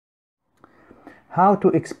How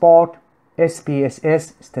to export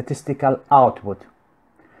SPSS Statistical Output,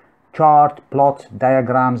 chart, plot,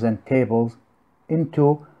 diagrams and tables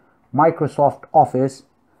into Microsoft Office,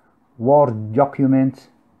 Word document,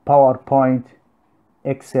 PowerPoint,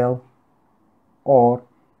 Excel, or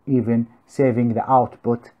even saving the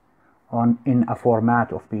output in a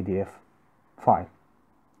format of PDF file.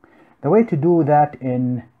 The way to do that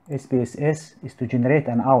in SPSS is to generate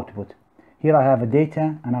an output. Here I have a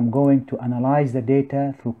data and I'm going to analyze the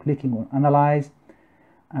data through clicking on Analyze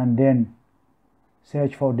and then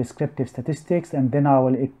search for descriptive statistics, and then I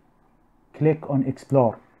will click on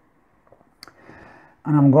Explore.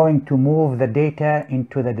 And I'm going to move the data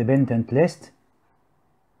into the dependent list,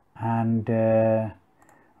 and I'm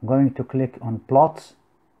going to click on Plots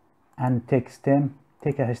and take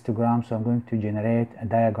a histogram. So I'm going to generate a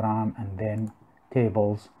diagram and then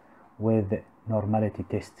tables with normality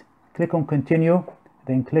test. Click on Continue,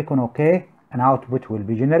 then click on OK. An output will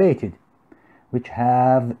be generated which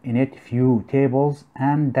have in it few tables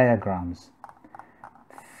and diagrams,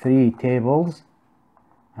 3 tables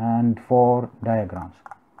and 4 diagrams.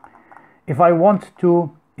 If I want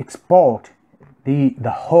to export the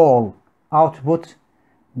whole output,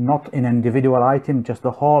 not in individual item, just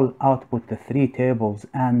the whole output, the 3 tables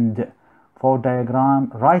and 4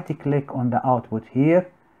 diagram, right click on the output here,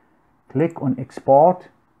 click on Export.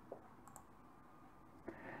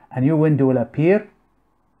 A new window will appear.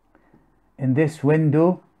 In this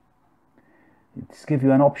window, it's give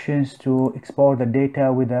you an options to export the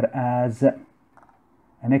data whether as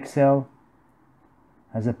an Excel,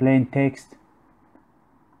 as a plain text,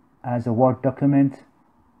 as a Word document,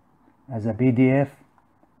 as a PDF,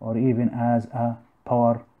 or even as a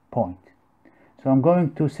PowerPoint. So I'm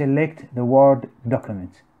going to select the Word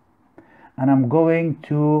document and I'm going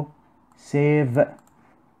to save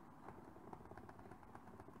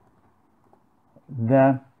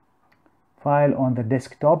the file on the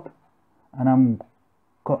desktop, and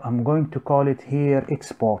I'm going to call it here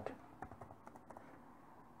Export.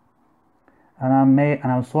 And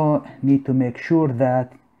I also need to make sure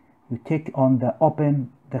that you tick on the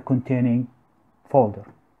Open the containing folder.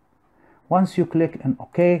 Once you click on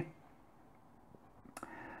OK,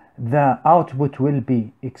 the output will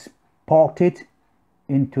be exported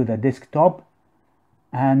into the desktop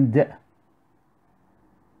and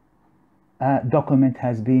a document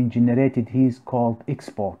has been generated. He's called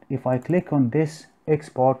Export. If I click on this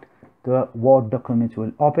Export, the Word document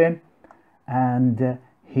will open, and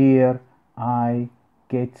here I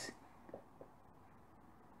get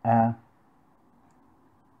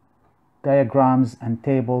diagrams and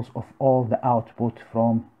tables of all the output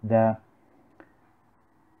from the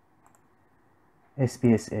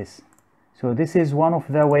SPSS. So this is one of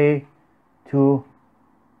the way to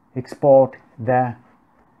export the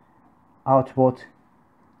output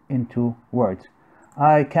into Word.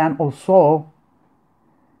 I can also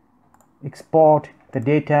export the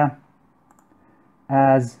data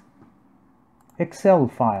as Excel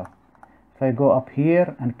file. If I go up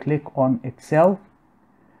here and click on Excel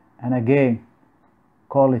and again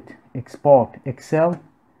call it Export Excel,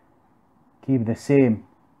 keep the same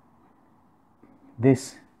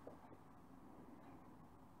this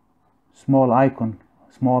small icon,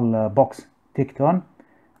 small box ticked on,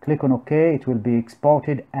 click on OK. It will be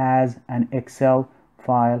exported as an Excel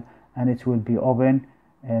file and it will be open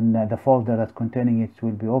in the folder that containing it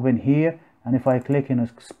will be open here. And if I click on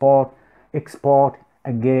export,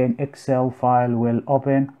 again Excel file will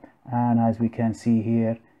open, and as we can see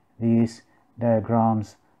here, these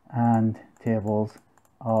diagrams and tables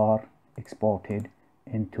are exported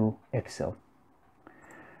into Excel.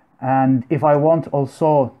 And if I want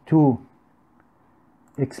also to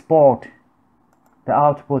export the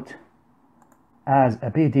output as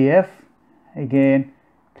a PDF, again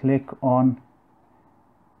click on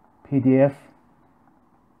PDF,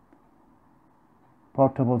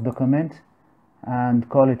 portable document, and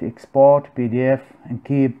call it Export PDF and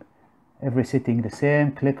keep every setting the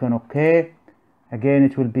same. Click on OK. Again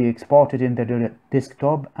it will be exported in the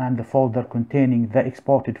desktop, and the folder containing the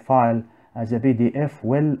exported file as a PDF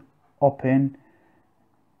will open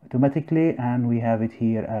automatically, and we have it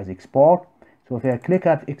here as Export. So if I click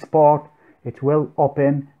at Export, it will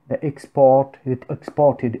open the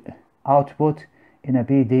exported output in a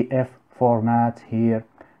PDF format here,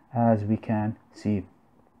 as we can see.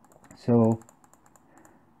 So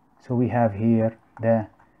we have here the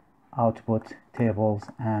output tables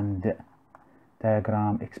and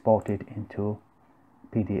diagram exported into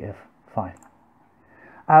PDF file.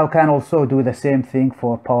 I can also do the same thing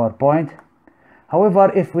for PowerPoint.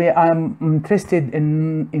 However, if I'm interested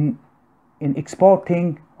in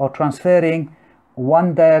exporting or transferring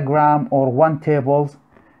one diagram or one table,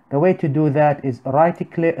 the way to do that is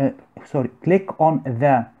click on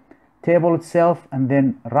the table itself and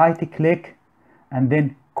then right click and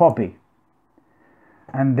then copy.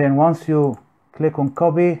 And then once you click on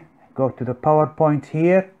copy, go to the PowerPoint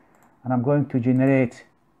here, and I'm going to generate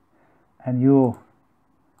a new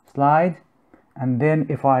slide. And then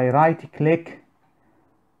if I right click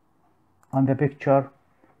on the picture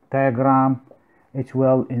diagram, it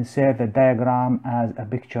will insert the diagram as a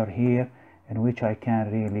picture here, in which I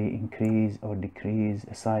can really increase or decrease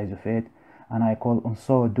the size of it. And I can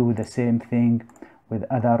also do the same thing with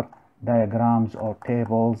other diagrams or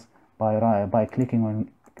tables by clicking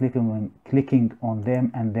on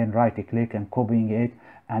them and then right click and copying it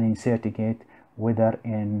and inserting it, whether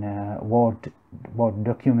in Word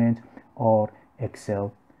document or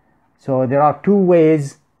Excel. So there are two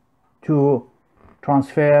ways to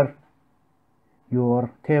transfer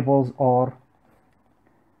your tables or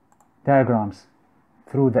diagrams: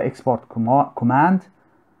 through the export command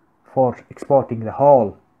for exporting the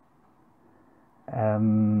whole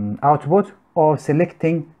output, or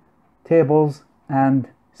selecting tables and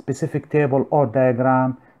specific table or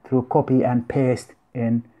diagram through copy and paste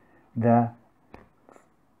in the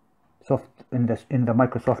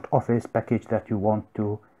Microsoft Office package that you want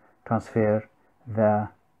to transfer the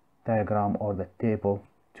diagram or the table